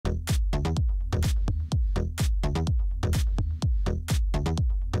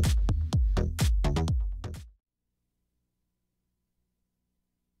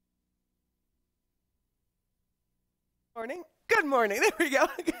Morning. Good morning. There we go.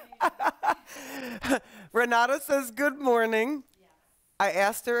 Renata says good morning. Yes. I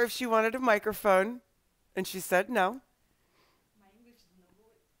asked her if she wanted a microphone, and she said no. My English is no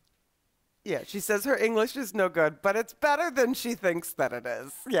good. Yeah, she says her English is no good, but it's better than she thinks that it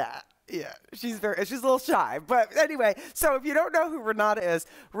is. Yeah. She's a little shy. But anyway, so if you don't know who Renata is,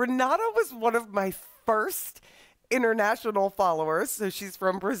 Renata was one of my first international followers. So she's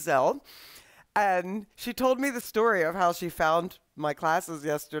from Brazil. And she told me the story of how she found my classes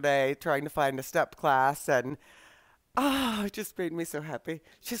yesterday, trying to find a step class. And it just made me so happy.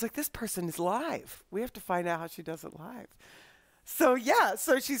 She's like, this person is live. We have to find out how she does it live. So yeah,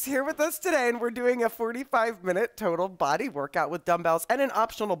 so she's here with us today, and we're doing a 45-minute total body workout with dumbbells and an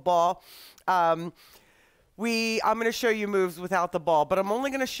optional ball. I'm going to show you moves without the ball, but I'm only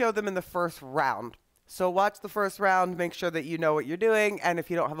going to show them in the first round. So watch the first round, make sure that you know what you're doing, and if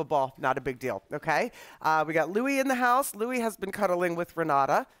you don't have a ball, not a big deal, okay? We got Louie in the house. Louie has been cuddling with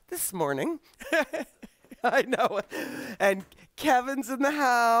Renata this morning. I know. And Kevin's in the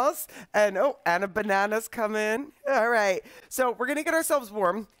house. And, Anna Banana's come in. All right. So we're going to get ourselves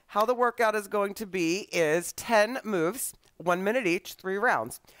warm. How the workout is going to be is 10 moves, 1 minute each, 3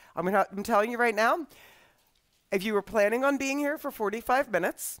 rounds. I'm telling you right now, if you were planning on being here for 45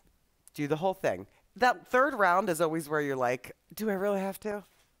 minutes, do the whole thing. That third round is always where you're like, do I really have to?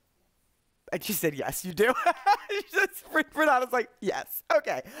 And she said, yes, you do. Renata's like, yes.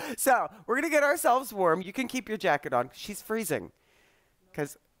 Okay. So we're going to get ourselves warm. You can keep your jacket on. She's freezing.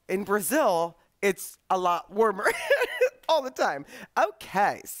 Because in Brazil, it's a lot warmer all the time.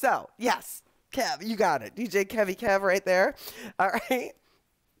 Okay. So, yes. Kev, you got it. DJ Kevy Kev right there. All right.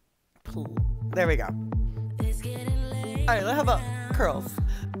 There we go. All right. How about curls?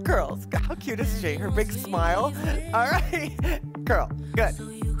 Curls. How cute is she? Her big smile. All right. Curl. Good.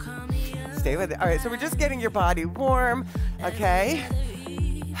 Stay with it. All right, so we're just getting your body warm, okay?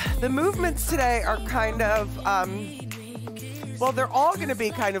 The movements today are kind of, well, they're all going to be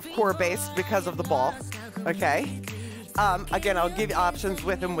kind of core-based because of the ball, okay? Again, I'll give you options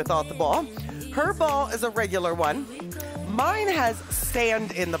with and without the ball. Her ball is a regular one. Mine has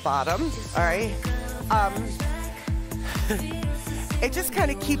sand in the bottom, all right? It just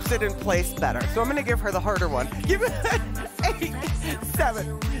kind of keeps it in place better. So I'm going to give her the harder one. Give it 8,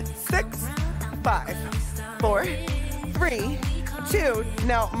 7, 6, 5, 4, 3, 2.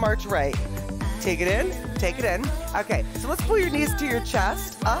 Now march right. Take it in. Take it in. Okay, so let's pull your knees to your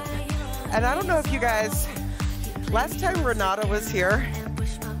chest, up. And I don't know if you guys, last time Renata was here,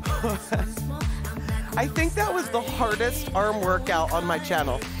 I think that was the hardest arm workout on my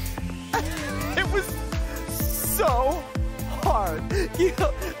channel. It was so hard. You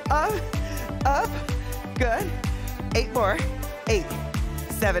go up, good. 8 more, 8,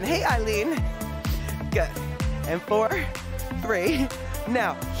 7. Hey, Eileen. Good. And 4, 3.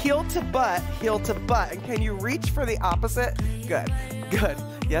 Now, heel to butt. And can you reach for the opposite? Good, good.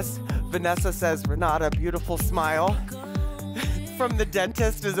 Yes, Vanessa says, Renata, beautiful smile. From the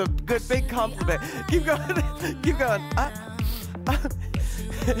dentist is a good big compliment. Keep going, keep going. Up.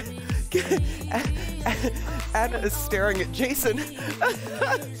 Anna is staring at Jason.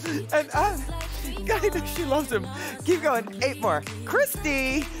 And up. I know she loves him. Keep going. 8 more.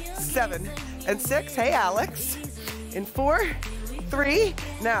 Christy. 7 and 6. Hey, Alex. In 4, 3.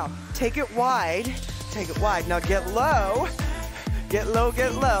 Now, take it wide. Take it wide. Now, get low. Get low,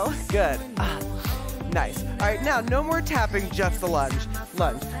 get low. Good. Nice. All right, now, no more tapping, just the lunge.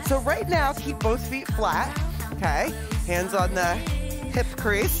 Lunge. So right now, keep both feet flat. Okay. Hands on the hip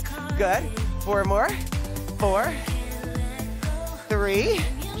crease. Good. 4 more. 4, 3.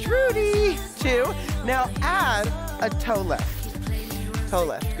 Trudy. 2. Now add a toe lift. Toe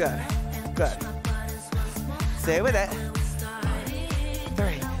lift. Good. Good. Stay with it.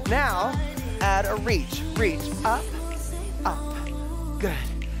 3. Now add a reach. Reach. Up. Up. Good.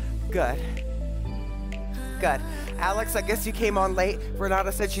 Good. Good. Alex, I guess you came on late.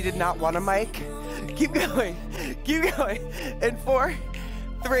 Renata said she did not want a mic. Keep going. Keep going. In 4,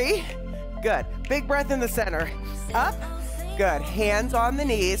 3. Good. Big breath in the center. Up. Good. Hands on the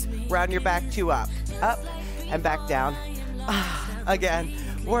knees. Round your back 2 up. Up and back down. Again.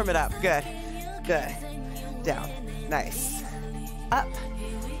 Warm it up. Good. Good. Down. Nice. Up.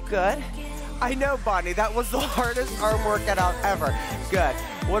 Good. I know, Bonnie. That was the hardest arm workout ever. Good.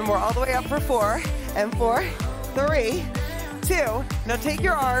 1 more all the way up for 4. And 4, 3, 2. Now take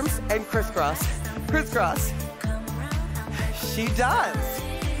your arms and crisscross. Crisscross. She does.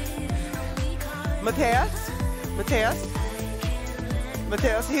 Mateus. Mateus.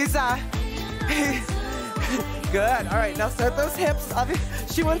 Mateus, he's good. All right, now start those hips.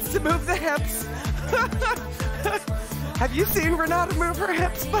 She wants to move the hips. Have you seen Renata move her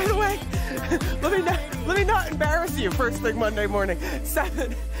hips, by the way? let me not embarrass you first thing Monday morning.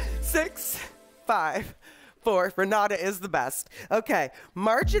 7, 6, 5, 4. Renata is the best. Okay,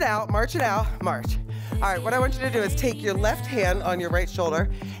 march it out, march. All right, what I want you to do is take your left hand on your right shoulder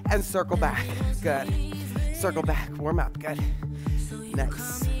and circle back. Good. Circle back, warm up, good.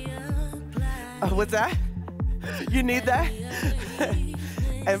 Nice. Oh, what's that? You need that?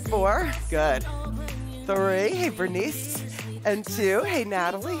 And 4, good. 3, hey Bernice. And 2, hey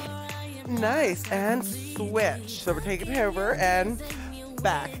Natalie. Nice, and switch. So we're taking it over and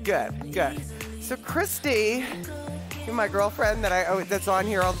back, good, good. So Christy, you're my girlfriend that's on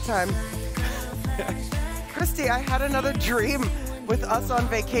here all the time. Christy, I had another dream with us on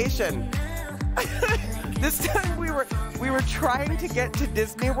vacation. This time we were trying to get to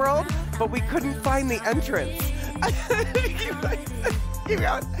Disney World, but we couldn't find the entrance. Keep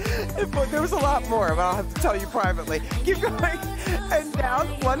going. There was a lot more, but I'll have to tell you privately. Keep going. And down.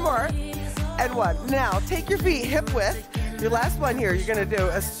 One more. And 1. Now, take your feet hip width. Your last one here, you're going to do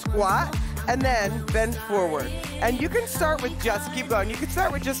a squat and then bend forward. And you can start with keep going. You can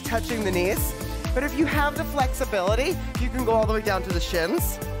start with just touching the knees. But if you have the flexibility, you can go all the way down to the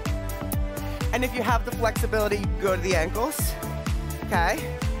shins. And if you have the flexibility, you can go to the ankles.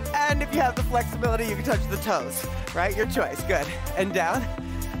 Okay? And if you have the flexibility, you can touch the toes, right? Your choice. Good. And down.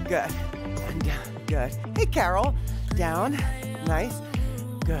 Good. And down. Good. Hey, Carol. Down. Nice.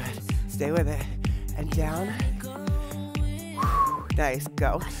 Good. Stay with it. And down. Whew. Nice.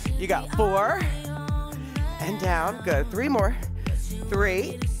 Go. You got 4. And down. Good. 3 more.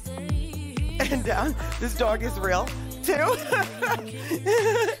 3. And down. This dog is real. 2.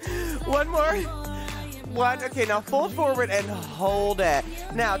 1 more. 1. Okay, now fold forward and hold it.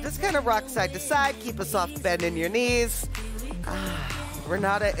 Now, just kind of rock side to side. Keep a soft bend in your knees.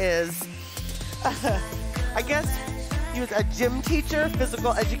 Renata is, I guess, he was a gym teacher,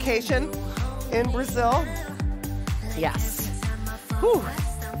 physical education in Brazil. Yes. Whew.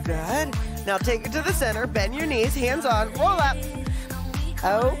 Good. Now take it to the center. Bend your knees. Hands on. Roll up.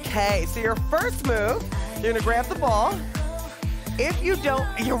 Okay, so your first move, you're gonna grab the ball. If you don't,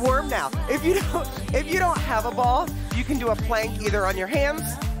 you're warm now. If you don't have a ball, you can do a plank either on your hands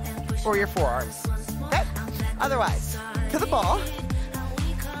or your forearms. Okay? Otherwise, to the ball,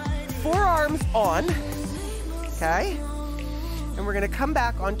 forearms on, okay? And we're gonna come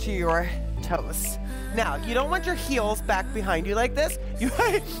back onto your toes. Now, you don't want your heels back behind you like this.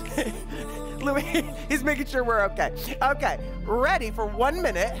 Louis, he's making sure we're okay. Okay, ready for 1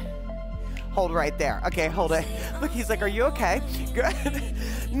 minute. Hold right there. Okay, hold it. Look, he's like, are you okay? Good.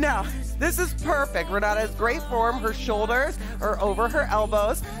 Now, this is perfect. Renata has great form. Her shoulders are over her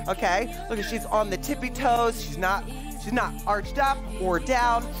elbows. Okay, look, she's on the tippy toes. She's not arched up or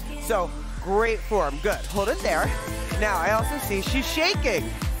down. So, great form. Good. Hold it there. Now, I also see she's shaking.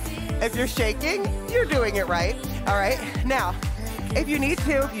 If you're shaking, you're doing it right. All right. Now, if you need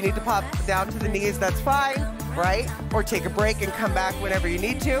to pop down to the knees, that's fine, right? Or take a break and come back whenever you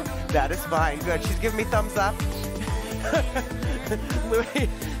need to. That is fine. Good. She's giving me thumbs up. Louis,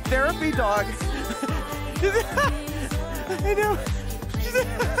 therapy dog. I know.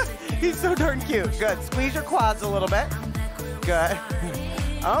 He's so darn cute. Good. Squeeze your quads a little bit. Good.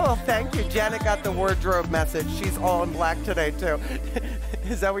 Oh, thank you. Janet got the wardrobe message. She's all in black today, too.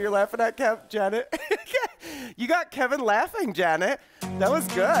 Is that what you're laughing at, Kev? Janet? You got Kevin laughing, Janet. That was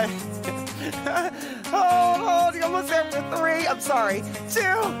good. Hold. You almost there for 3. I'm sorry. 2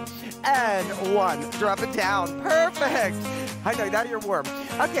 and 1. Drop it down. Perfect. I know, now you're warm.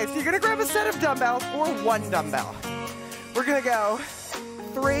 Okay, so you're going to grab a set of dumbbells or 1 dumbbell. We're going to go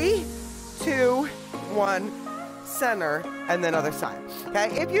 3, 2, 1, center, and then other side.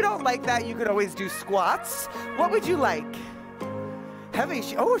 Okay, if you don't like that, you could always do squats. What would you like? Heavy.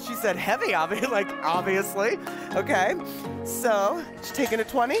 She said heavy, obviously. Okay, so she's taking a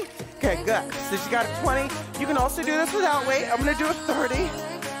 20. Okay, good. So she got a 20. You can also do this without weight. I'm gonna do a 30.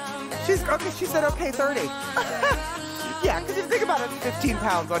 She said okay, 30. Yeah, because if you think about it, it's 15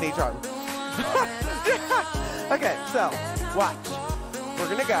 pounds on each arm. Okay, so watch. We're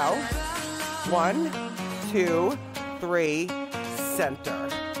gonna go 1, 2, 3, center.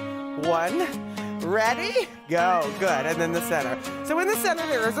 1. Ready? Go. Good. And then the center. So in the center,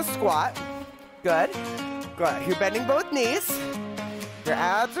 there is a squat. Good. Good. You're bending both knees. Your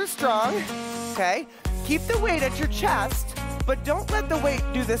abs are strong. Okay. Keep the weight at your chest, but don't let the weight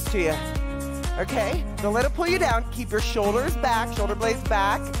do this to you. Okay? Don't let it pull you down. Keep your shoulders back, shoulder blades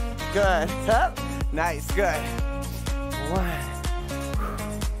back. Good. Up. Nice. Good. 1.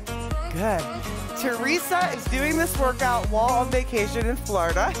 Good. Teresa is doing this workout while on vacation in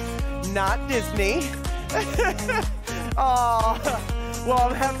Florida. Not Disney. Oh, well,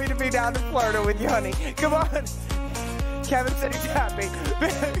 I'm happy to be down in Florida with you, honey. Come on. Kevin said he's happy.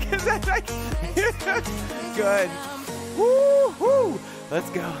 Good. Woo, woo.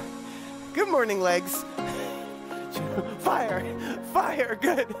 Let's go. Good morning, legs. Fire, fire,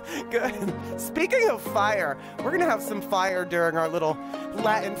 good, good. Speaking of fire, we're gonna have some fire during our little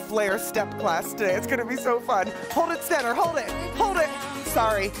Latin flair step class today. It's gonna be so fun. Hold it center, hold it, hold it.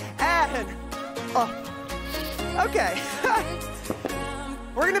 Sorry, and, oh, okay.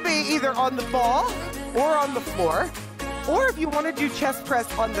 We're gonna be either on the ball or on the floor, or if you wanna do chest press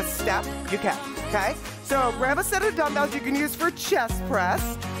on the step, you can, okay? So grab a set of dumbbells you can use for chest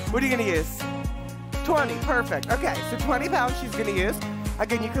press. What are you gonna use? 20, perfect. Okay, so 20 pounds she's gonna use.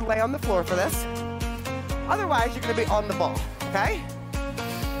 Again, you can lay on the floor for this. Otherwise, you're gonna be on the ball, okay?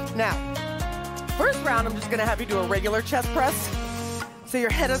 Now, first round, I'm just gonna have you do a regular chest press. So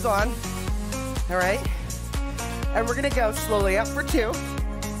your head is on, all right? And we're gonna go slowly up for 2,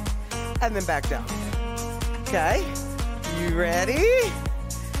 and then back down. Okay, you ready?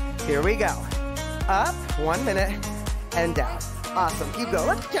 Here we go. Up, 1 minute, and down. Awesome, keep going.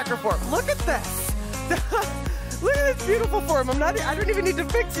 Let's check her form. Look at this. Look at this beautiful form. I don't even need to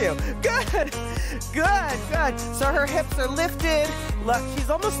fix you. Good, good, good. So her hips are lifted. Look, she's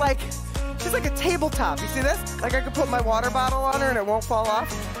almost like, she's like a tabletop. You see this? Like I could put my water bottle on her and it won't fall off.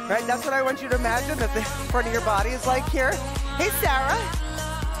 Right? That's what I want you to imagine that the front of your body is like here. Hey, Sarah.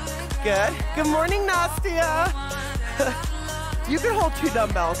 Good. Good morning, Nastia. You can hold 2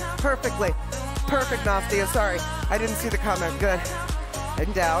 dumbbells perfectly. Perfect, Nastia. Sorry, I didn't see the comment. Good.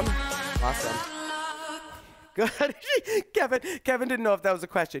 And down. Awesome. Good. Kevin didn't know if that was a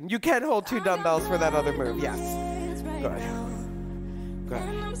question. You can hold 2 dumbbells for that other move. Yes. Good. Good.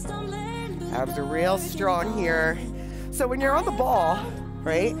 Abs are real strong here. So when you're on the ball,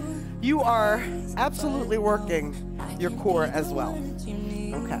 right, you are absolutely working your core as well.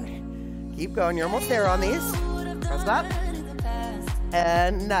 Okay. Keep going. You're almost there on these. Press up.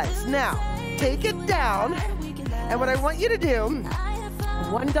 And nice. Now, take it down. And what I want you to do,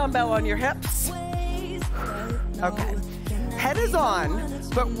 1 dumbbell on your hips. Okay. Head is on,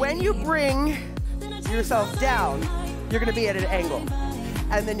 but when you bring yourself down, you're gonna be at an angle.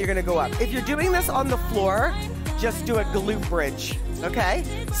 And then you're gonna go up. If you're doing this on the floor, just do a glute bridge, okay?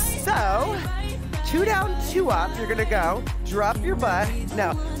 So, 2 down, 2 up, you're gonna go, drop your butt.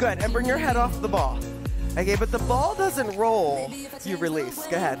 No, good, and bring your head off the ball. Okay, but the ball doesn't roll, you release.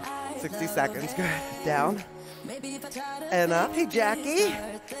 Go ahead, 60 seconds, good. Down. And up. Hey, Jackie.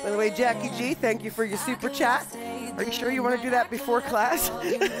 By the way, Jackie G, thank you for your super chat. Are you sure you want to do that before class?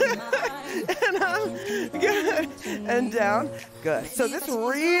 And up. Good. And down. Good. So this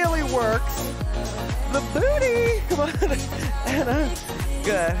really works the booty. Come on. And up.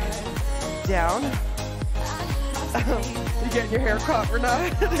 Good. Down. You getting your hair caught or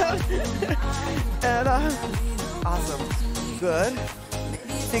not? And up. Awesome. Good.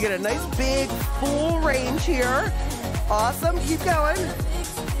 So you get a nice big full range here. Awesome, keep going.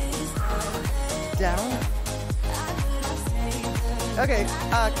 Down. Okay,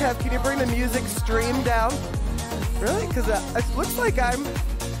 Kev, can you bring the music stream down? Really? Because it looks like I'm,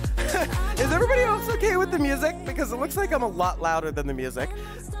 is everybody else okay with the music? Because it looks like I'm a lot louder than the music.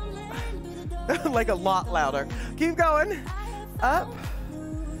 Like a lot louder. Keep going. Up.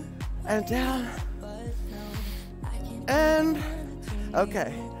 And down. And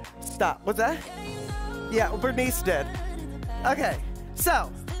okay, stop. What's that? Yeah, Bernice did. Okay, so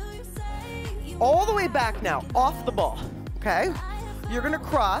all the way back now, off the ball, okay? You're gonna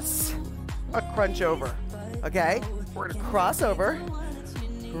cross a crunch over, okay? We're gonna cross over.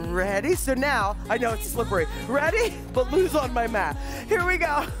 Ready? So now, I know it's slippery. Ready? But lose on my mat. Here we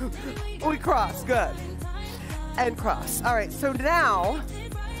go. We cross, good. And cross. All right, so now,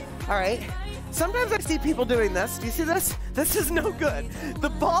 all right, sometimes I see people doing this. Do you see this? This is no good. The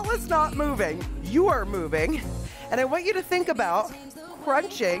ball is not moving. You are moving. And I want you to think about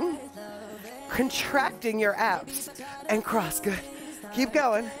crunching, contracting your abs, and cross. Good. Keep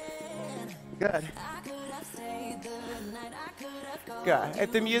going. Good. Good.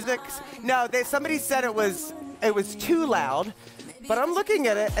 If the music's, no, somebody said it was too loud, but I'm looking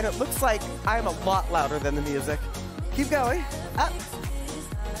at it and it looks like I'm a lot louder than the music. Keep going. Up.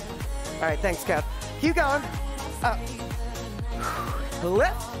 All right, thanks, Kev. Keep going. Up.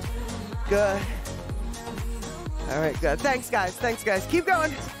 Lift. Good. All right, good. Thanks, guys. Thanks, guys. Keep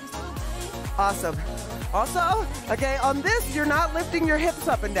going. Awesome. Also, okay, on this, you're not lifting your hips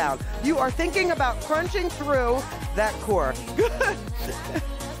up and down. You are thinking about crunching through that core. Good.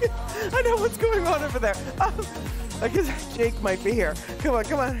 I know what's going on over there. I guess Jake might be here. Come on,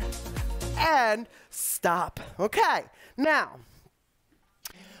 come on. And stop. Okay. Now,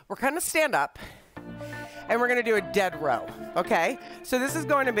 we're going to stand up, and we're going to do a dead row, okay? So this is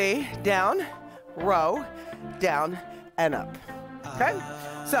going to be down, row, down, and up, okay?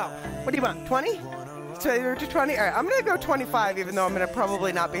 So, what do you want, 20? So you're to 20? All right, I'm going to go 25, even though I'm going to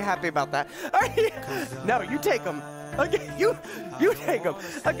probably not be happy about that. All right, no, you take them. Okay, you take them.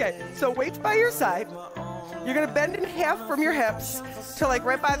 Okay, so weights by your side. You're going to bend in half from your hips to like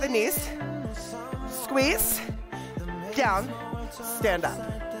right by the knees. Squeeze, down, stand up.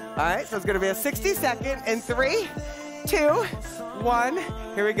 All right, so it's going to be a 60-second in 3, 2, 1.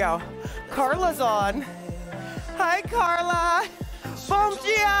 Here we go. Carla's on. Hi, Carla. Bom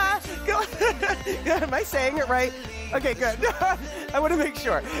dia. Good. Am I saying it right? Okay, good. I want to make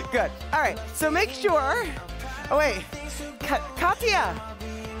sure. Good. All right, so make sure. Oh, wait. Katya.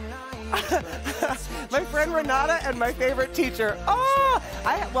 My friend Renata and my favorite teacher. Oh,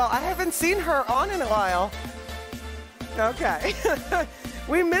 I haven't seen her on in a while. Okay.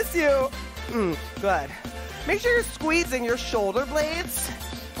 We miss you. Good. Make sure you're squeezing your shoulder blades.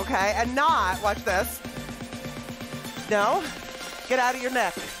 Okay, and not, watch this. No, get out of your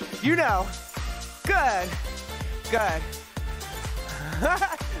neck. You know. Good. Good.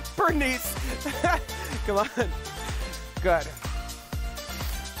 Bernice. Come on. Good.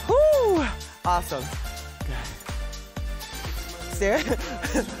 Whoo! Awesome. Good. Sarah?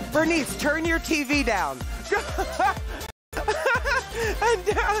 Bernice, turn your TV down. And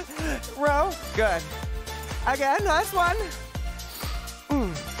down. Row. Good. Again, last one.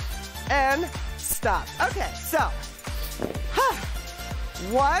 And stop. Okay, so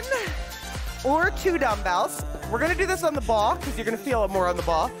 1 or 2 dumbbells. We're gonna do this on the ball because you're gonna feel it more on the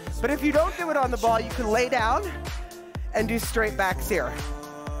ball. But if you don't do it on the ball, you can lay down and do straight backs here.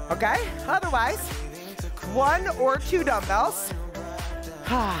 Okay? Otherwise, 1 or 2 dumbbells.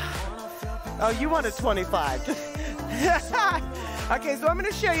 Oh, you wanted 25. Okay, so I'm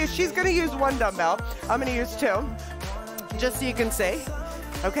gonna show you. She's gonna use 1 dumbbell. I'm gonna use 2, just so you can see.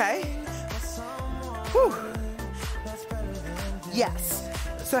 Okay? Whew. Yes.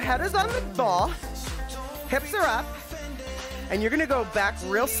 So head is on the ball, hips are up, and you're gonna go back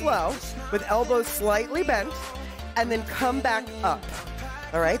real slow with elbows slightly bent, and then come back up.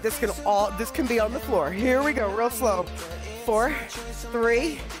 All right, this can be on the floor. Here we go, real slow. 4,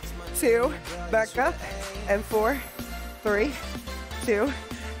 3, 2, back up, and 4, 3, 2,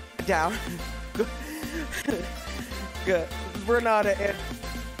 down. Good. Renata, and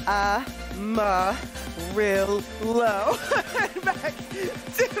real low. Back,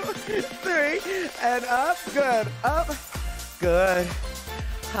 2, 3, and up. Good. Up. Good.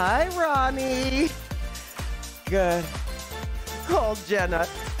 Hi, Ronnie. Good. Oh, Jenna.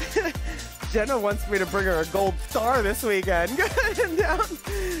 Jenna wants me to bring her a gold star this weekend. Good. And down.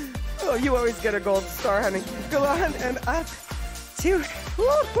 Oh, you always get a gold star, honey. Go on and up. 2.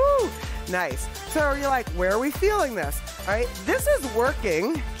 Woo-hoo. Nice. So you're like, where are we feeling this? All right, this is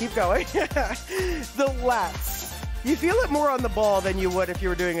working. Keep going. The lats. You feel it more on the ball than you would if you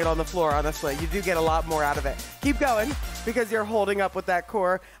were doing it on the floor, honestly. You do get a lot more out of it. Keep going because you're holding up with that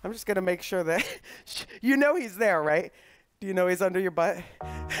core. I'm just going to make sure that you know he's there, right? Do you know he's under your butt?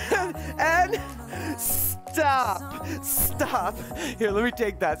 And stop. Stop. Here, let me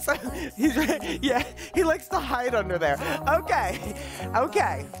take that. So he's yeah, he likes to hide under there. Okay.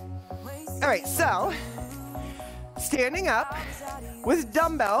 Okay. All right, so standing up with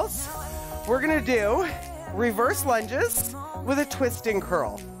dumbbells, we're gonna do reverse lunges with a twisting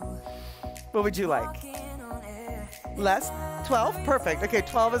curl. What would you like? Less? 12? Perfect. Okay,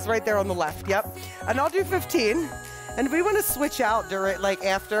 12 is right there on the left. Yep. And I'll do 15. And if we want to switch out during, like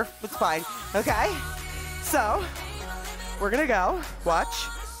after, it's fine. Okay? So, we're gonna go. Watch.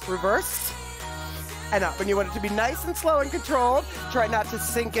 Reverse. And up. And you want it to be nice and slow and controlled. Try not to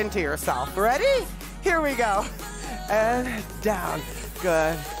sink into yourself. Ready? Here we go. And down.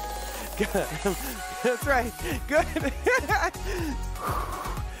 Good. Good. That's right. Good.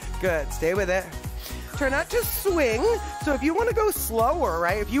 Good. Stay with it. Try not to swing. So if you want to go slower,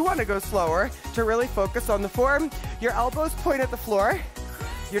 right? If you want to go slower to really focus on the form, your elbows point at the floor.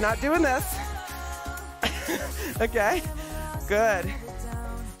 You're not doing this. Okay? Good.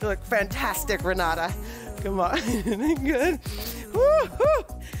 You look fantastic, Renata. Come on. Good. Woo-hoo.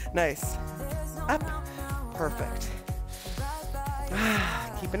 Nice. Up. Perfect.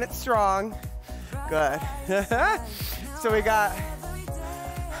 Keeping it strong. Good. So we got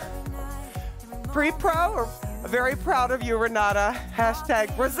pre-pro or very proud of you, Renata.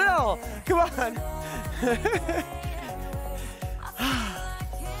 Hashtag Brazil. Come on.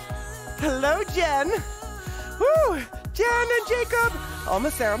 Hello, Jen. Woo. Jen and Jacob.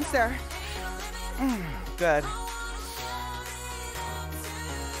 Almost there. Almost there. Good.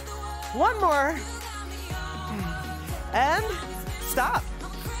 One more. And stop.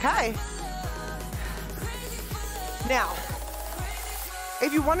 Okay. Now,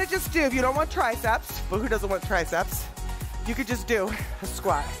 if you want to just do, if you don't want triceps, but who doesn't want triceps? You could just do a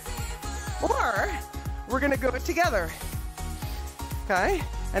squat. Or we're gonna go it together. Okay,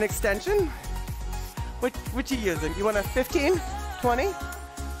 an extension. What you using? You want a 15, 20?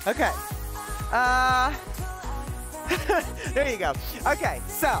 Okay. There you go. Okay,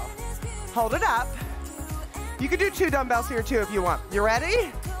 so hold it up. You can do 2 dumbbells here too if you want. You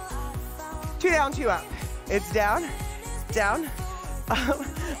ready? 2 down, 2 up. It's down, down.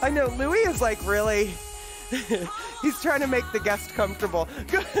 I know Louis is like really, he's trying to make the guest comfortable.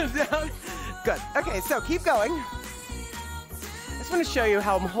 Good, down, good. Okay, so keep going. I just want to show you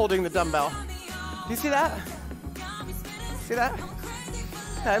how I'm holding the dumbbell. Do you see that? See that?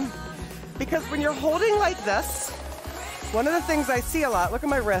 Okay. Because when you're holding like this, one of the things I see a lot, look at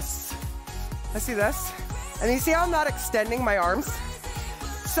my wrists. I see this. And you see how I'm not extending my arms?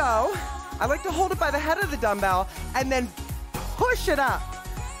 So I like to hold it by the head of the dumbbell and then push it up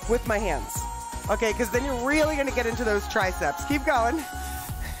with my hands. Okay, because then you're really gonna get into those triceps. Keep going.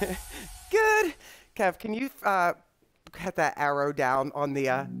 Good. Kev, can you hit that arrow down on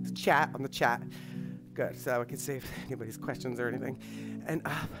the chat, Good, so we can see if anybody's questions or anything. And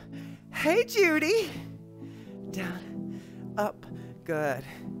up. Hey, Judy. Down, up, good.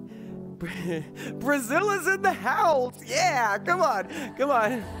 Brazil is in the house. Yeah, come on, come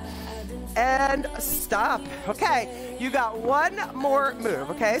on. And stop. Okay, you got one more move,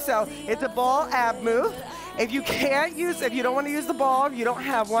 okay? So it's a ball ab move. If you don't want to use the ball, if you don't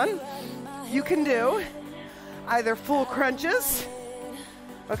have one, you can do either full crunches,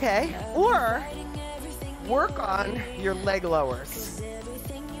 okay, or work on your leg lowers.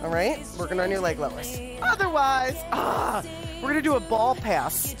 All right, working on your leg lowers. Otherwise, we're gonna do a ball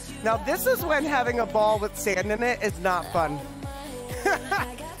pass. Now this is when having a ball with sand in it is not fun.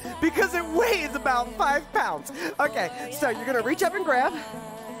 Because it weighs about 5 pounds. Okay, so you're gonna reach up and grab.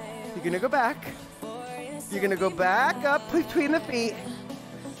 You're gonna go back. You're gonna go back up between the feet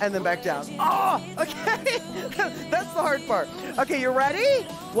and then back down. Oh, okay. That's the hard part. Okay, you ready?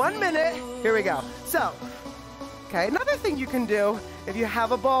 1 minute. Here we go. So, okay, another thing you can do if you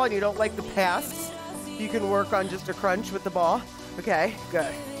have a ball and you don't like the pass, you can work on just a crunch with the ball. Okay,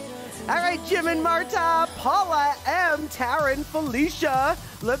 good. All right, Jim and Marta, Paula, M, Taryn, Felicia,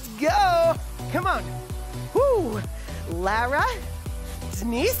 let's go. Come on. Woo. Lara,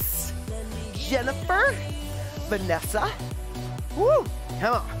 Denise, Jennifer, Vanessa. Woo.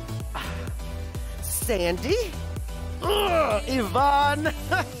 Come on. Sandy, Yvonne,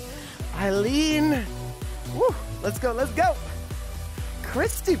 Eileen. Woo. Let's go, let's go.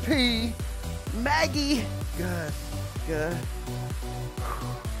 Christy P, Maggie. Good, good.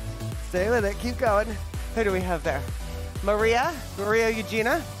 Stay with it, keep going. Who do we have there? Maria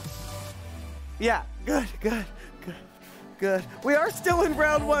Eugenia? Yeah, good, good, good, good. We are still in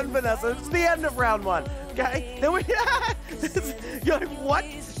round 1, Vanessa. It's the end of round 1, okay? Then you're like, what?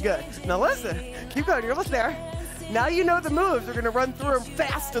 Good. Now listen, keep going, you're almost there. Now you know the moves. We're gonna run through them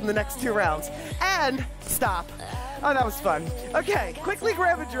fast in the next 2 rounds. And stop. Oh, that was fun. Okay, quickly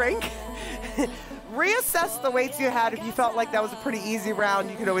grab a drink. Reassess the weights you had. If you felt like that was a pretty easy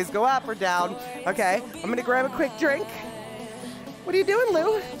round, you could always go up or down. Okay, I'm gonna grab a quick drink. What are you doing,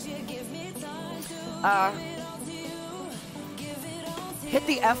 Lou? Hit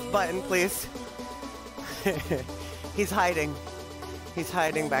the F button, please. He's hiding. He's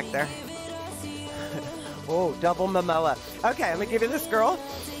hiding back there. Oh, double Momoa. Okay, I'm gonna give you this, girl,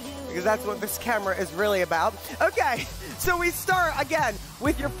 because that's what this camera is really about. Okay, so we start again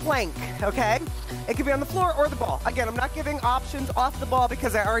with your plank, okay? It can be on the floor or the ball. Again, I'm not giving options off the ball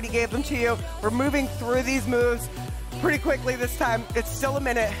because I already gave them to you. We're moving through these moves pretty quickly this time. It's still a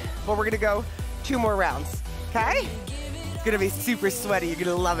minute, but we're gonna go 2 more rounds, okay? It's gonna be super sweaty, you're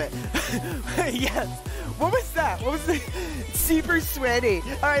gonna love it. Yes, what was that? What was the, super sweaty.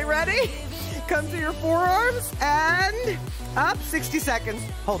 All right, ready? Come to your forearms and up, 60 seconds.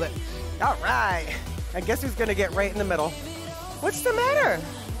 Hold it. All right. I guess who's gonna get right in the middle? What's the matter?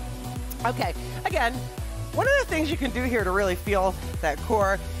 Okay, again, one of the things you can do here to really feel that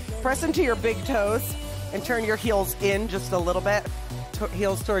core, press into your big toes and turn your heels in just a little bit.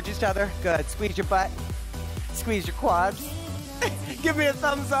 Heels towards each other. Good. Squeeze your butt. Squeeze your quads. Give me a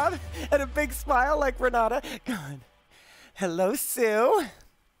thumbs up and a big smile like Renata. Good. Hello, Sue.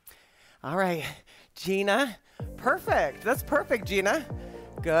 All right, Gina. Perfect. That's perfect, Gina.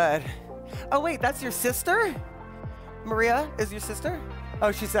 Good. Oh, wait, that's your sister? Maria is your sister?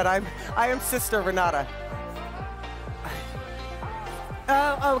 Oh, she said, I am Sister Renata.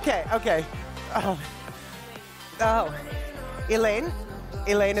 Oh, okay, okay. Oh. Oh. Elaine?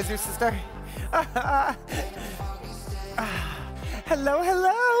 Elaine is your sister? Hello,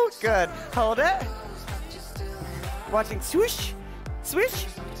 hello. Good. Hold it. Watching Swoosh. Swish?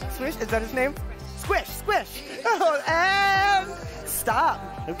 Swish? Is that his name? Squish, squish. Oh, and stop.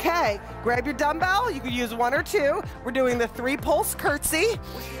 Okay. Grab your dumbbell. You can use 1 or 2. We're doing the 3-pulse curtsy.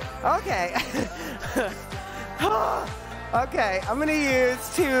 Okay. Okay, I'm gonna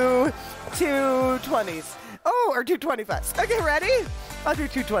use two 20s. Oh, or 2 25s. Okay, ready? I'll do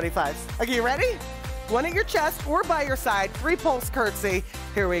 2 25s. Okay, you ready? 1 at your chest or by your side. 3-pulse curtsy.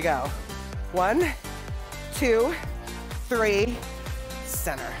 Here we go. 1, 2, 3,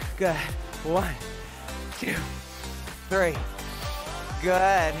 center. Good. 1, 2, 3.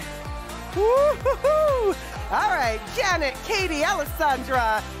 Good. Woo-hoo-hoo. All right, Janet, Katie,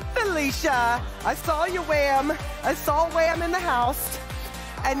 Alessandra, Felicia. I saw you, Wham. I saw Wham in the house.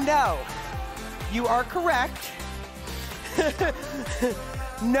 And no, you are correct.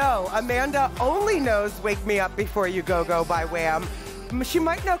 No, Amanda only knows Wake Me Up Before You Go Go by Wham. She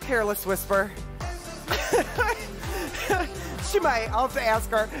might know Careless Whisper. She might. I'll have to ask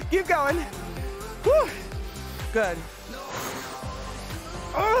her. Keep going. Whew. Good.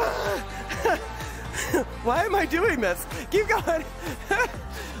 Why am I doing this? Keep going.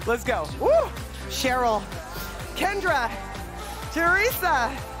 Let's go. Woo. Cheryl, Kendra,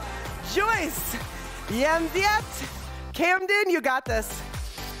 Teresa, Joyce, Yamdiet, Camden, you got this.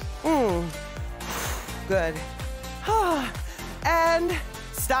 Good. And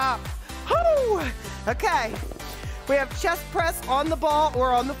stop. Woo. Okay. We have chest press on the ball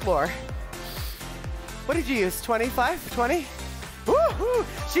or on the floor. What did you use? 25? 20? Woo-hoo.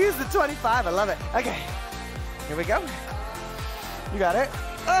 She used the 25. I love it. Okay. Here we go. You got it.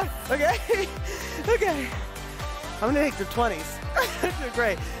 Okay. Okay. I'm going to take the 20s.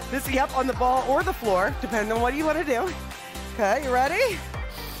 Great. This is up on the ball or the floor, depending on what you want to do. Okay, you ready?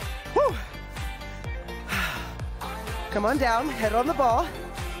 Woo. Come on down. Head on the ball.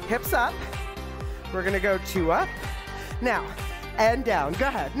 Hips up. We're going to go 2 up. Now, and down. Go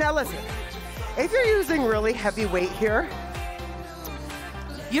ahead. Now listen. If you're using really heavy weight here,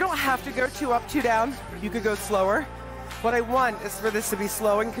 you don't have to go 2 up, 2 down. You could go slower. What I want is for this to be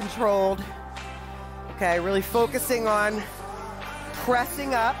slow and controlled. Okay, really focusing on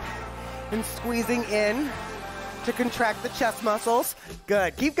pressing up and squeezing in to contract the chest muscles.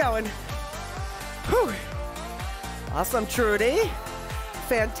 Good, keep going. Whew. Awesome, Trudy.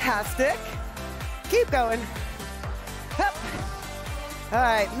 Fantastic. Keep going. Hup. All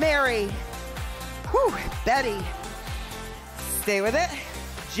right, Mary. Whew. Betty. Stay with it.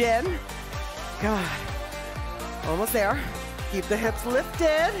 Jen. God. Almost there. Keep the hips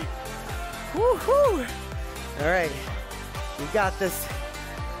lifted. Woo-hoo. All right. You got this.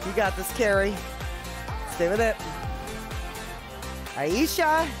 You got this, Carrie. Stay with it.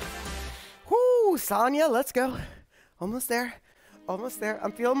 Aisha. Whoo, Sonia, let's go. Almost there. Almost there.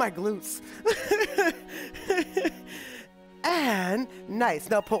 I'm feeling my glutes. And nice.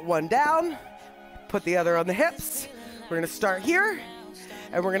 Now put one down. Put the other on the hips. We're going to start here.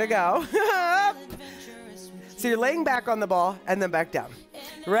 And we're going to go up. So you're laying back on the ball and then back down.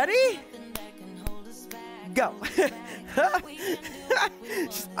 Ready? Go.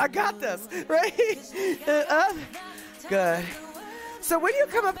 I got this. Right? Up. Good. So when you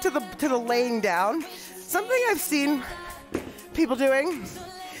come up to the laying down, something I've seen people doing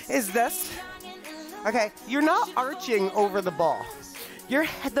is this. Okay, you're not arching over the ball.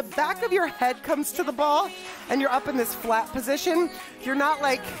 The back of your head comes to the ball and you're up in this flat position. You're not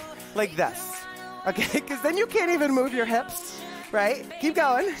like this. Okay, because then you can't even move your hips, right? Keep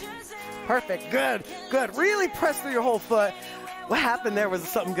going. Perfect, good, good. Really press through your whole foot. What happened there? Was it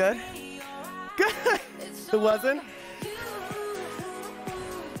something good? Good. It wasn't?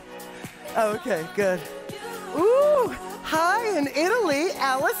 Okay, good. Ooh, hi in Italy.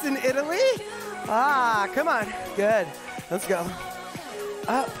 Alice in Italy. Ah, come on. Good. Let's go.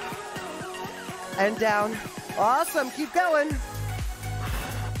 Up and down. Awesome. Keep going.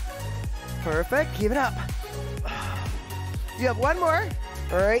 Perfect. Keep it up. You have one more.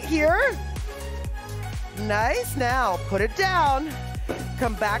 Right here. Nice. Now put it down.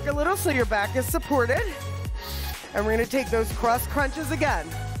 Come back a little so your back is supported. And we're going to take those cross crunches again.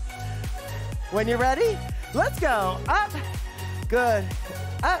 When you're ready, let's go. Up. Good.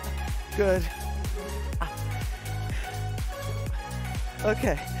 Up. Good. Up.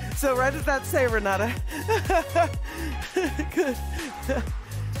 Okay. So what does that say, Renata? Good.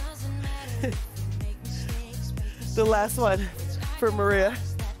 The last one for Maria.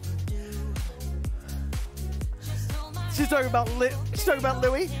 She's talking about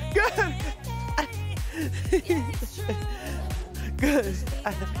Louie. Good. Good.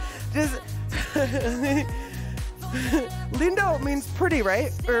 Just lindo means pretty,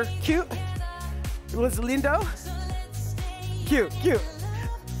 right? Or cute? Was lindo? Cute.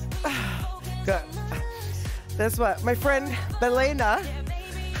 Good. That's what my friend Belena,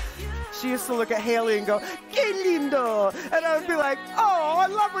 she used to look at Haley and go, "Que lindo," and I would be like, "Oh, I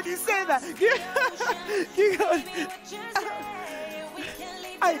love when you say that." You go,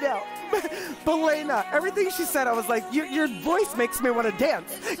 I know. Belena, everything she said, I was like, your voice makes me want to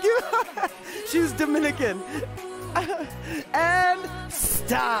dance. She was Dominican. And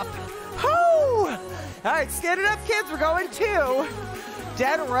stop. Whoo! All right, stand it up, kids. We're going to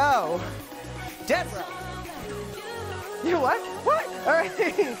dead row. Dead row. You what? What? All right.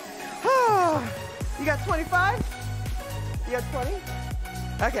 You got 25? You got 20?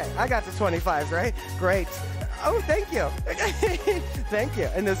 Okay, I got the 25s, right? Great. Oh, thank you. Thank you.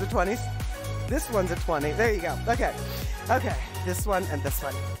 And there's a 20s? This one's a 20. There you go. Okay. Okay. This one and this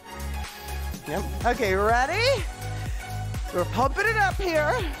one. Yep. Okay, ready? We're pumping it up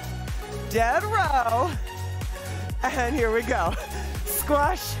here. Dead row. And here we go.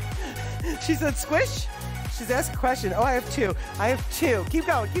 Squash. She said squish. She's asked a question. Oh, I have two. I have two. Keep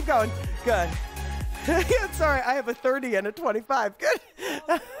going. Keep going. Good. Sorry, I have a 30 and a 25. Good.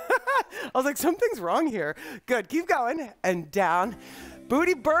 I was like, something's wrong here. Good. Keep going. And down.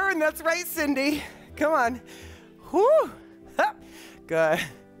 Booty burn. That's right, Cindy. Come on. Whoo. Good.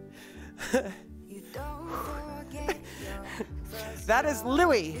 That is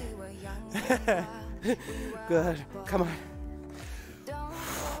Louie. Good. Come on.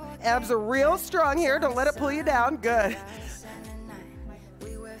 Abs are real strong here. Don't let it pull you down. Good.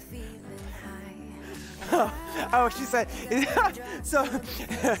 Oh, she said. So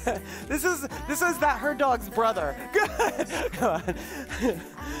this is that her dog's brother. Good. Come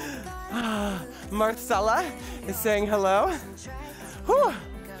on. Marcella is saying hello. Whew.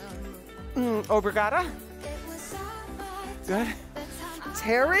 Obrigada. Good.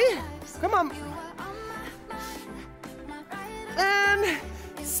 Terry, come on. And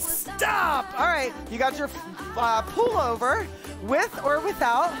stop. All right, you got your pullover with or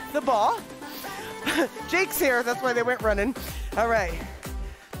without the ball. Jake's here, that's why they went running. All right,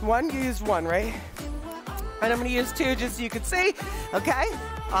 one, you used one, right? And I'm gonna use two just so you can see. Okay,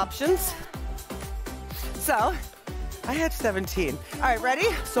 options. So, I had 17. All right, ready?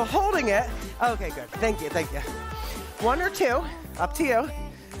 So holding it. Okay, good, thank you. One or two, up to you.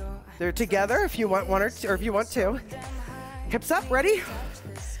 They're together if you want one or two, or if you want two. Hips up, ready?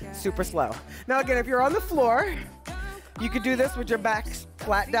 Super slow. Now again, if you're on the floor, you could do this with your back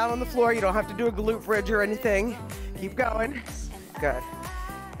flat down on the floor. You don't have to do a glute bridge or anything. Keep going. Good.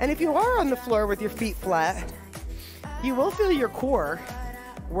 And if you are on the floor with your feet flat, you will feel your core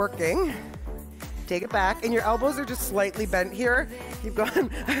working. Take it back, and your elbows are just slightly bent here. Keep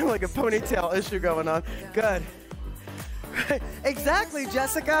going. I have like a ponytail issue going on. Good. Exactly,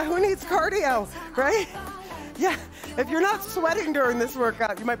 Jessica. Who needs cardio, right? Yeah, if you're not sweating during this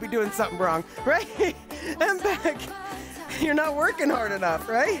workout, you might be doing something wrong, right? And back. You're not working hard enough,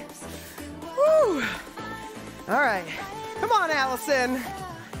 right? Woo! All right. Come on, Allison.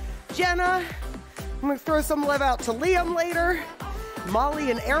 Jenna. I'm going to throw some love out to Liam later. Molly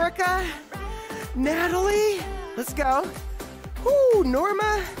and Erica. Natalie. Let's go. Woo,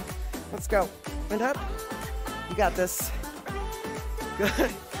 Norma. Let's go. And up. You got this.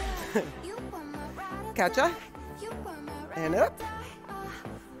 Good. Katja. And up.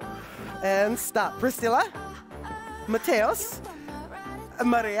 And stop. Priscilla. Mateos.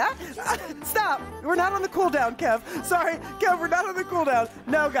 Maria. Stop. We're not on the cool down, Kev. Sorry, Kev, we're not on the cool down.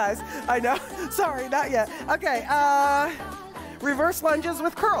 No, guys. I know. Sorry, not yet. Okay. Reverse lunges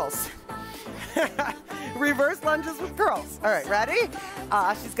with curls. Reverse lunges with curls. All right, ready?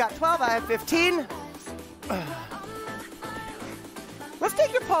 She's got 12. I have 15. Let's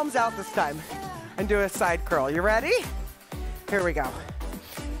take your palms out this time and do a side curl. You ready? Here we go.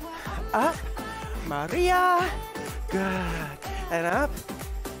 Up. Maria. Good. And up.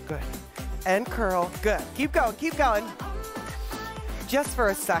 Good. And curl. Good. Keep going. Keep going. Just for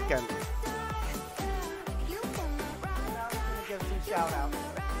a second. Now I'm going to give some shout outs.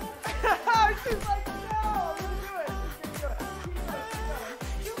 She's like, no, you do it. You do it. Keep it.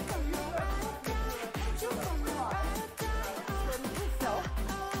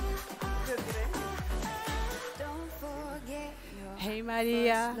 Hey,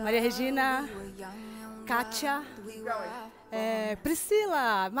 Maria. Maria Regina. Katja.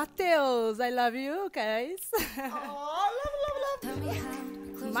 Priscilla. Mateus. I love you, guys. Oh,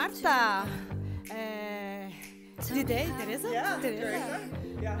 love. Marta. Today, Teresa? Yeah, Teresa. Teresa.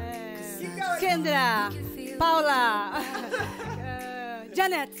 Yeah. Keep going. Kendra, Paula,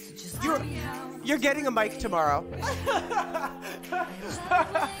 Janet. You're getting a mic tomorrow.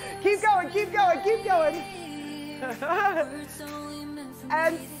 Keep going, keep going, keep going.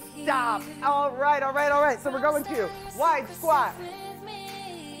 And stop. All right, all right, all right. So we're going to wide squat.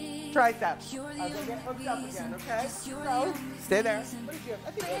 Triceps. I'm going to get hooked up again, okay? So, stay there. What did you have?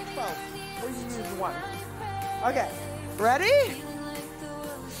 I think you had 12. Or you used 1. Okay. Ready?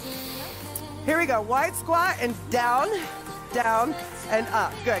 Here we go. Wide squat and down, down, and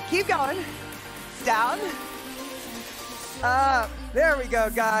up. Good. Keep going. Down. Up. There we go,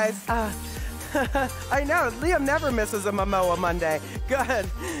 guys. I know. Liam never misses a Momoa Monday. Good.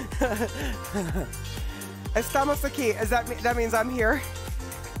 Estamos aquí. That means I'm here?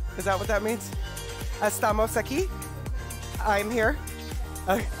 Is that what that means? Estamos aquí? I'm here?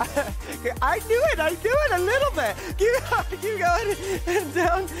 Okay. I do it a little bit. Keep going, and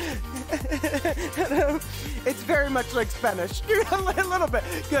down. It's very much like Spanish. A little bit.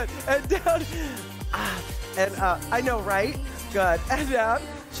 Good. And down. And up. I know, right? Good. And down.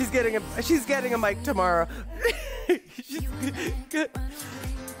 She's getting a mic tomorrow. Good.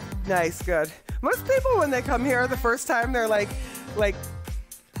 Nice. Good. Most people when they come here the first time, they're like.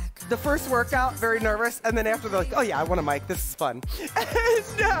 The first workout, very nervous, and then after they're like, oh yeah, I want a mic, this is fun.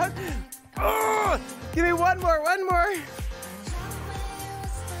 And down. Oh, give me one more.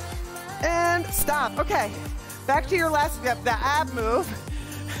 And stop, okay. Back to your last step, the ab move.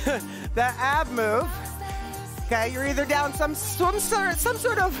 The ab move. Okay, you're either down some sort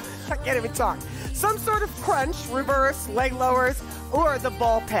of, I can't even talk. Some sort of crunch, reverse, leg lowers, or the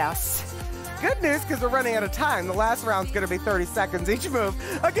ball pass. Good news, because we're running out of time. The last round's going to be 30 seconds each move.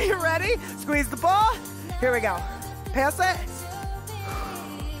 Okay, you ready? Squeeze the ball. Here we go. Pass it.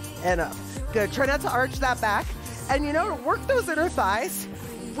 And up. Good. Try not to arch that back. And you know, work those inner thighs.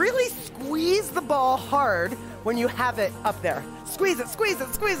 Really squeeze the ball hard when you have it up there. Squeeze it, squeeze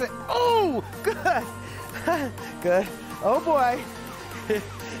it, squeeze it. Oh, good. Good. Oh, boy.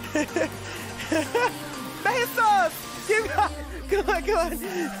 Besos. Keep going. Come on, come on.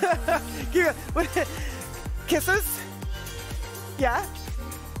 Kisses? Yeah?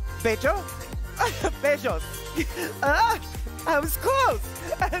 Beso? Besos. I was close.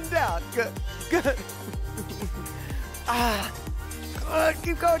 And down. Good, good. Good.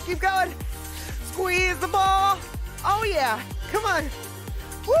 Keep going, keep going. Squeeze the ball. Oh, yeah. Come on.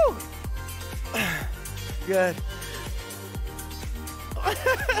 Woo. Good.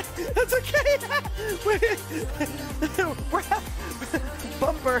 That's okay.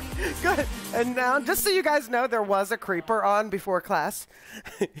 Bumper. Good. And now, just so you guys know, there was a creeper on before class.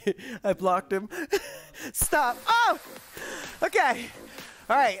 I blocked him. Stop. Oh! Okay.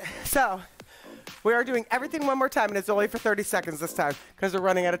 All right. So, we are doing everything one more time, and it's only for 30 seconds this time because we're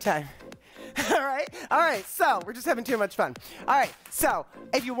running out of time. All right. All right. So we're just having too much fun. All right. So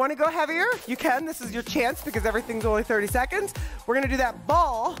if you want to go heavier, you can. This is your chance because everything's only 30 seconds. We're going to do that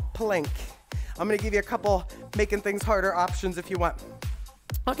ball plank. I'm going to give you a couple making things harder options if you want.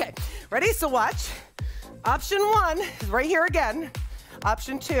 Okay. Ready? So watch. Option 1 is right here again.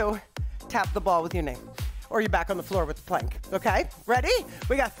 Option 2, tap the ball with your name. Or you're back on the floor with the plank. Okay. Ready?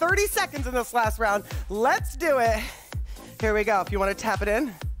 We got 30 seconds in this last round. Let's do it. Here we go. If you want to tap it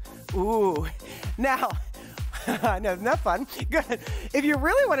in. Ooh. Now, no, isn't that fun? Good. If you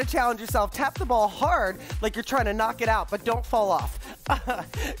really want to challenge yourself, tap the ball hard like you're trying to knock it out, but don't fall off.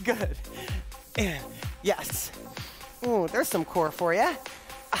 Good. Yes. Ooh, there's some core for you.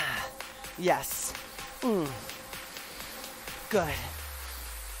 Yes. Good.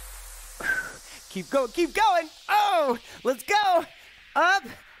 Keep going, keep going. Oh, let's go. Up,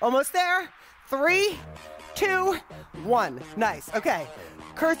 almost there. 3, 2, 1. Nice. Okay.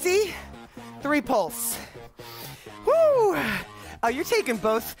 Curtsy, 3 pulse. Woo! Oh, you're taking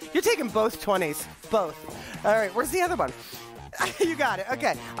both 20s. Both. All right, where's the other one? You got it.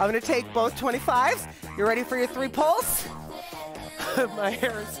 Okay, I'm gonna take both 25s. You ready for your 3 pulse? My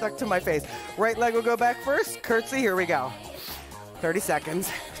hair is stuck to my face. Right leg will go back first. Curtsy, here we go. 30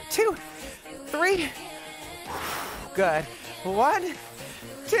 seconds. 2, 3. Good. 1,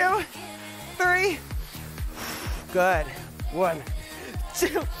 2, 3. Good. 1, 2.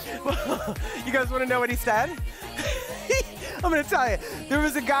 You guys want to know what he said? I'm going to tell you. There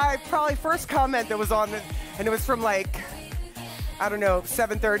was a guy, probably first comment that was on it, and it was from like, I don't know,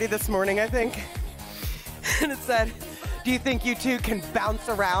 7:30 this morning, I think. And it said, do you think you two can bounce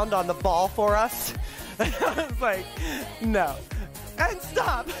around on the ball for us? I was like, no. And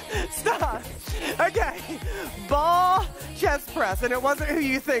stop. Stop. Okay. Ball chest press. And it wasn't who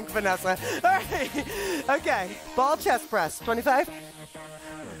you think, Vanessa. All right. Okay. Ball chest press. 25.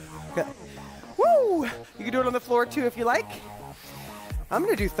 Okay. Woo! You can do it on the floor too if you like. I'm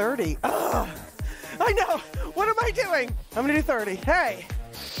going to do 30. Ugh. I know. What am I doing? I'm going to do 30. Hey.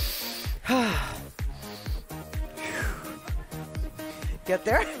 Get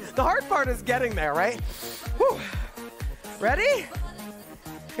there. The hard part is getting there, right? Whew. Ready?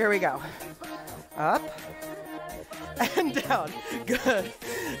 Here we go. Up and down. Good.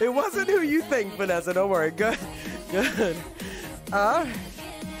 It wasn't who you think, Vanessa. Don't worry. Good. Good.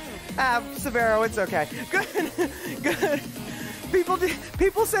 Severo, it's okay. Good. Good.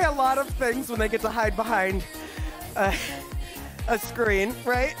 People say a lot of things when they get to hide behind a screen,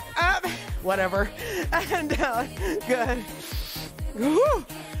 right? Up. Whatever. And down. Good. Woo.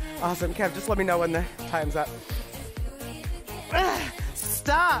 Awesome. Kev, just let me know when the time's up.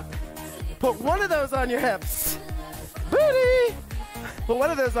 Stop. Put one of those on your hips. Booty. Put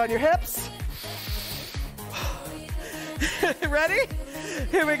one of those on your hips. Ready?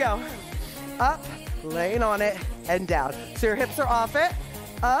 Here we go. Up, laying on it, and down. So your hips are off it.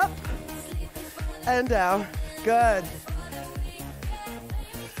 Up and down. Good.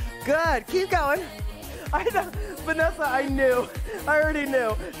 Good. Keep going. I know. Vanessa, I knew. I already knew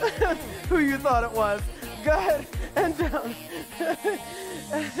who you thought it was. Good. And down.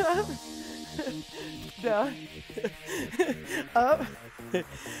 Down. Up.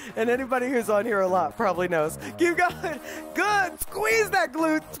 And anybody who's on here a lot probably knows. Keep going. Good. Squeeze that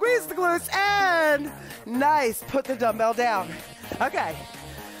glute. Squeeze the glutes. And nice. Put the dumbbell down. Okay.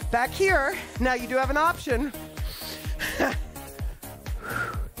 Back here. Now you do have an option.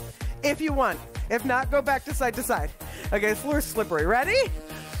 If you want. If not, go back to side to side. Okay, floor's slippery. Ready?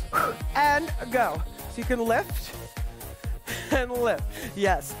 And go. So you can lift and lift.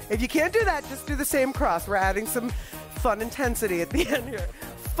 Yes. If you can't do that, just do the same cross. We're adding some fun intensity at the end here.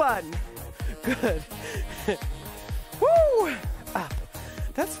 Fun. Good. Woo! Up.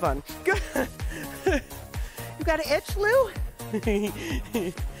 That's fun. Good. You got an itch, Lou?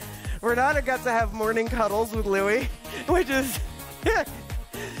 Renata got to have morning cuddles with Louie, which is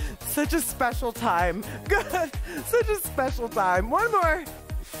such a special time. Good. Such a special time. One more.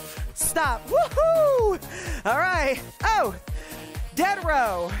 Stop. Woohoo! All right. Oh, dead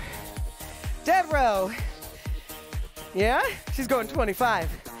row. Dead row. Yeah? She's going 25.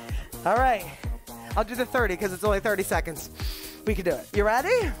 All right. I'll do the 30 because it's only 30 seconds. We can do it. You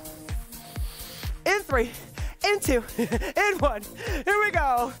ready? In 3, in 2, in 1. Here we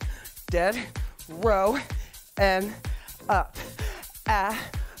go. Dead row and up.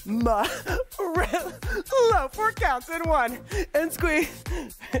 Low. 4 counts in 1 and squeeze.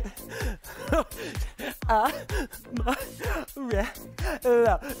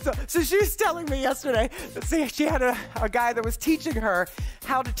 Low. So she was telling me yesterday, see, she had a guy that was teaching her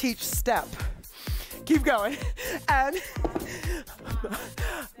how to teach step. Keep going. And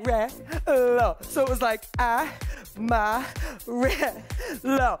low. So it was like low.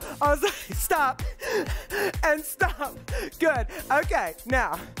 I was like, stop and stop. Good. Okay,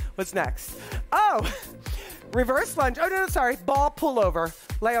 now, what's next? Oh, reverse lunge. Oh, no, sorry. Ball pullover.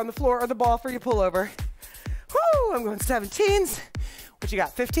 Lay on the floor or the ball for your pullover. Woo, I'm going 17s. What you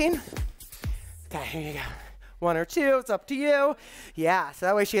got, 15? Okay, here you go. 1 or 2, it's up to you. Yeah, so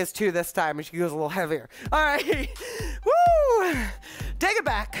that way she has 2 this time and she goes a little heavier. All right, woo! Take it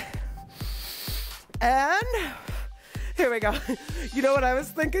back. And here we go. You know what I was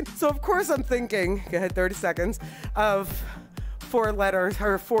thinking? So of course I'm thinking, go ahead, 30 seconds, of 4 letters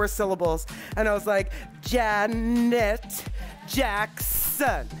or 4 syllables. And I was like, Janet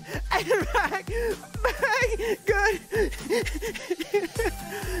Jackson. And back, good.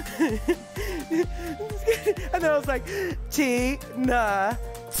 And then I was like, Tina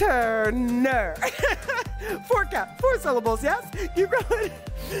Turner. 4 count, 4 syllables, yes? Keep going.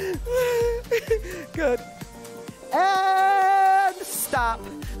 Good. And stop.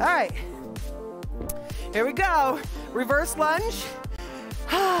 All right. Here we go. Reverse lunge.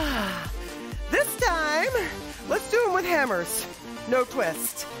 This time, let's do them with hammers. No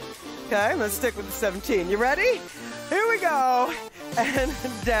twist. Okay, I'm gonna stick with the 17. You ready? Here we go. And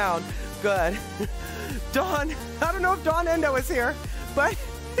down. Good. Dawn, I don't know if Dawn Endo is here, but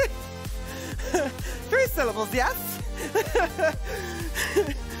 3 syllables, yes?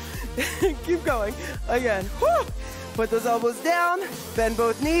 Keep going. Again. Whew. Put those elbows down. Bend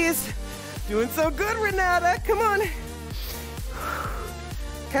both knees. Doing so good, Renata. Come on.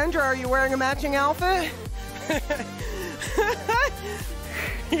 Kendra, are you wearing a matching outfit?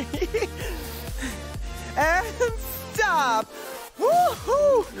 And stop.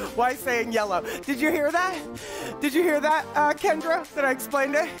 Woo-hoo! Why saying yellow? Did you hear that? Did you hear that, Kendra, that I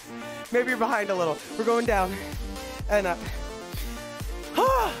explained it? Maybe you're behind a little. We're going down and up.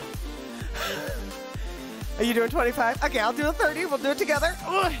 Are you doing 25? Okay, I'll do a 30. We'll do it together.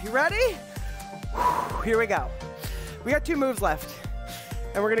 You ready? Here we go. We got 2 moves left.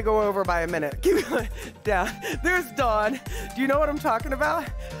 And we're gonna go over by a minute. Keep going down. There's Dawn. Do you know what I'm talking about?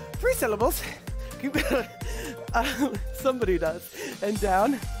 3 syllables. Keep going. Somebody does. And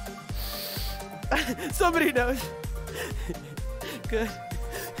down. Somebody knows. Good.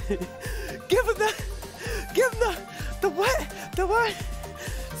 Give him the what? The what?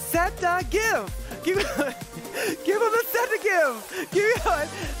 Set the give. Give him the set to give. Keep going.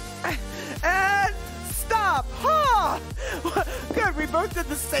 And stop. Good, we both did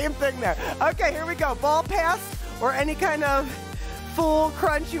the same thing there. Okay, here we go. Ball pass or any kind of full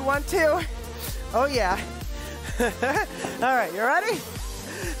crunch you want to. Oh, yeah. All right, you ready?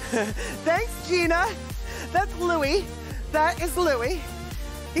 Thanks, Gina. That's Louie. That is Louie.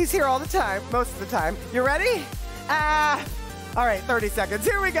 He's here all the time, most of the time. You ready? All right, 30 seconds.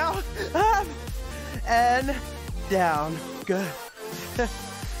 Here we go. Up and down. Good.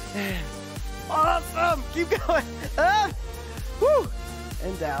 Awesome. Keep going. Up. Woo.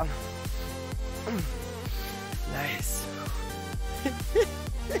 And down. Nice.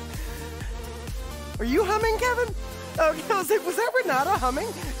 Are you humming, Kevin? Oh, I was like, was that Renata humming?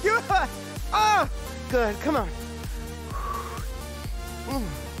 Oh, good. Come on.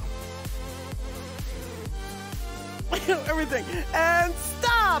 Everything. And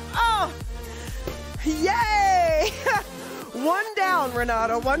stop. Oh, yay. 1 down,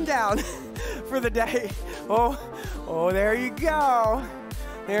 Renata. 1 down for the day. Oh, there you go.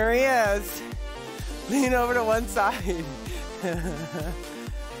 There he is. Lean over to one side.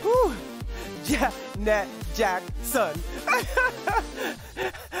 Whew. Janet Jackson.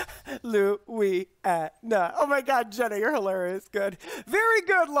 Louisiana. Oh my God, Jenna, you're hilarious. Good. Very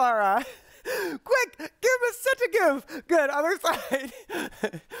good, Laura. Quick, give a set to give. Good, other side.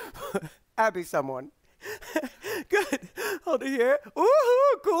 Abby, someone. Good. Hold it here.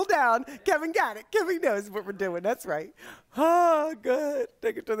 Ooh, cool down. Kevin got it. Kevin knows what we're doing. That's right. Oh, good.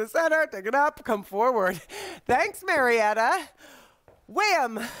 Take it to the center. Take it up. Come forward. Thanks, Marietta.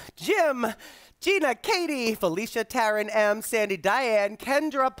 Wham, Jim, Gina, Katie, Felicia, Taryn, M, Sandy, Diane,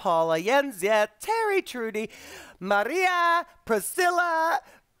 Kendra, Paula, Jens, Terry, Trudy, Maria, Priscilla,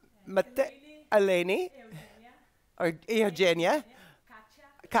 Eleni, or Eugenia,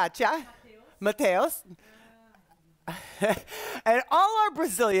 Katja, Mateos, and all our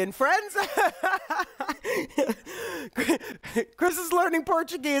Brazilian friends. Chris is learning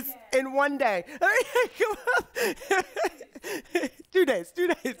Portuguese in 1 day. 2 days,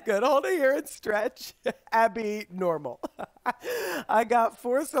 good. Hold it here and stretch. Abby, normal. I got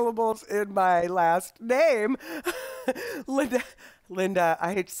 4 syllables in my last name. Linda,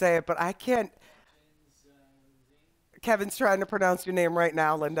 I hate to say it, but I can't. Kevin's trying to pronounce your name right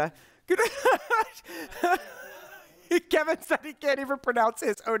now, Linda. Kevin said he can't even pronounce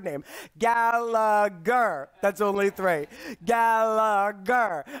his own name. Gallagher. That's only 3.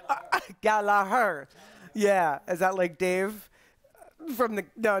 Gallagher. Gallagher. Yeah. Is that like Dave from the...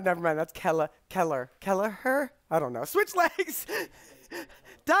 No, never mind. That's Keller. Kelleher? I don't know. Switch legs.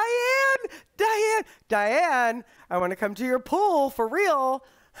 Diane. I want to come to your pool for real.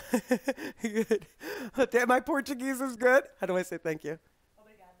 Good. My Portuguese is good. How do I say thank you?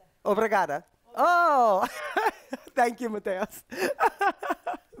 Obrigada. Oh, thank you, Mateus.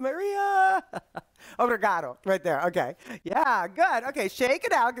 Maria. Obrigado. Right there. Okay. Yeah, good. Okay, shake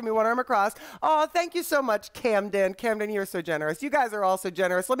it out. Give me one arm across. Oh, thank you so much, Camden. Camden, you're so generous. You guys are all so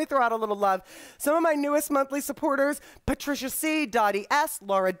generous. Let me throw out a little love. Some of my newest monthly supporters, Patricia C., Dottie S.,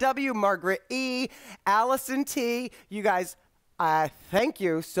 Laura W., Margaret E., Allison T. You guys, thank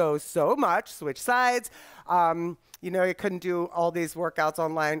you so much. Switch sides. You know, you couldn't do all these workouts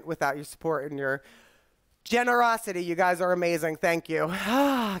online without your support and your generosity. You guys are amazing. Thank you.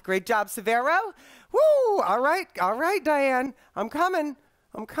 Great job, Severo. Woo! All right, Diane. I'm coming.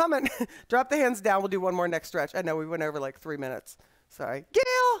 Drop the hands down. We'll do one more next stretch. I know we went over like 3 minutes. Sorry.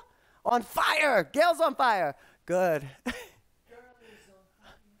 Gail, on fire. Gail's on fire. Good.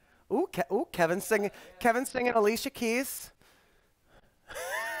 Ooh, Kevin's singing Alicia Keys.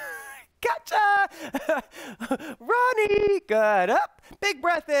 Gotcha! Ronnie, good. Up, big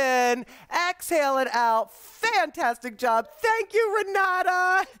breath in, exhale it out. Fantastic job. Thank you,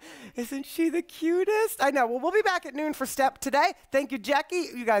 Renata. Isn't she the cutest? I know. Well, we'll be back at noon for step today. Thank you, Jackie.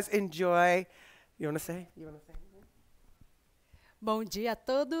 You guys enjoy. You want to say? Bom dia a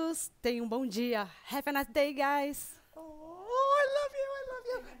todos. Tenham bom dia. Have a nice day, guys. Oh, I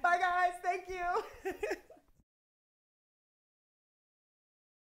Bye, guys. Thank you.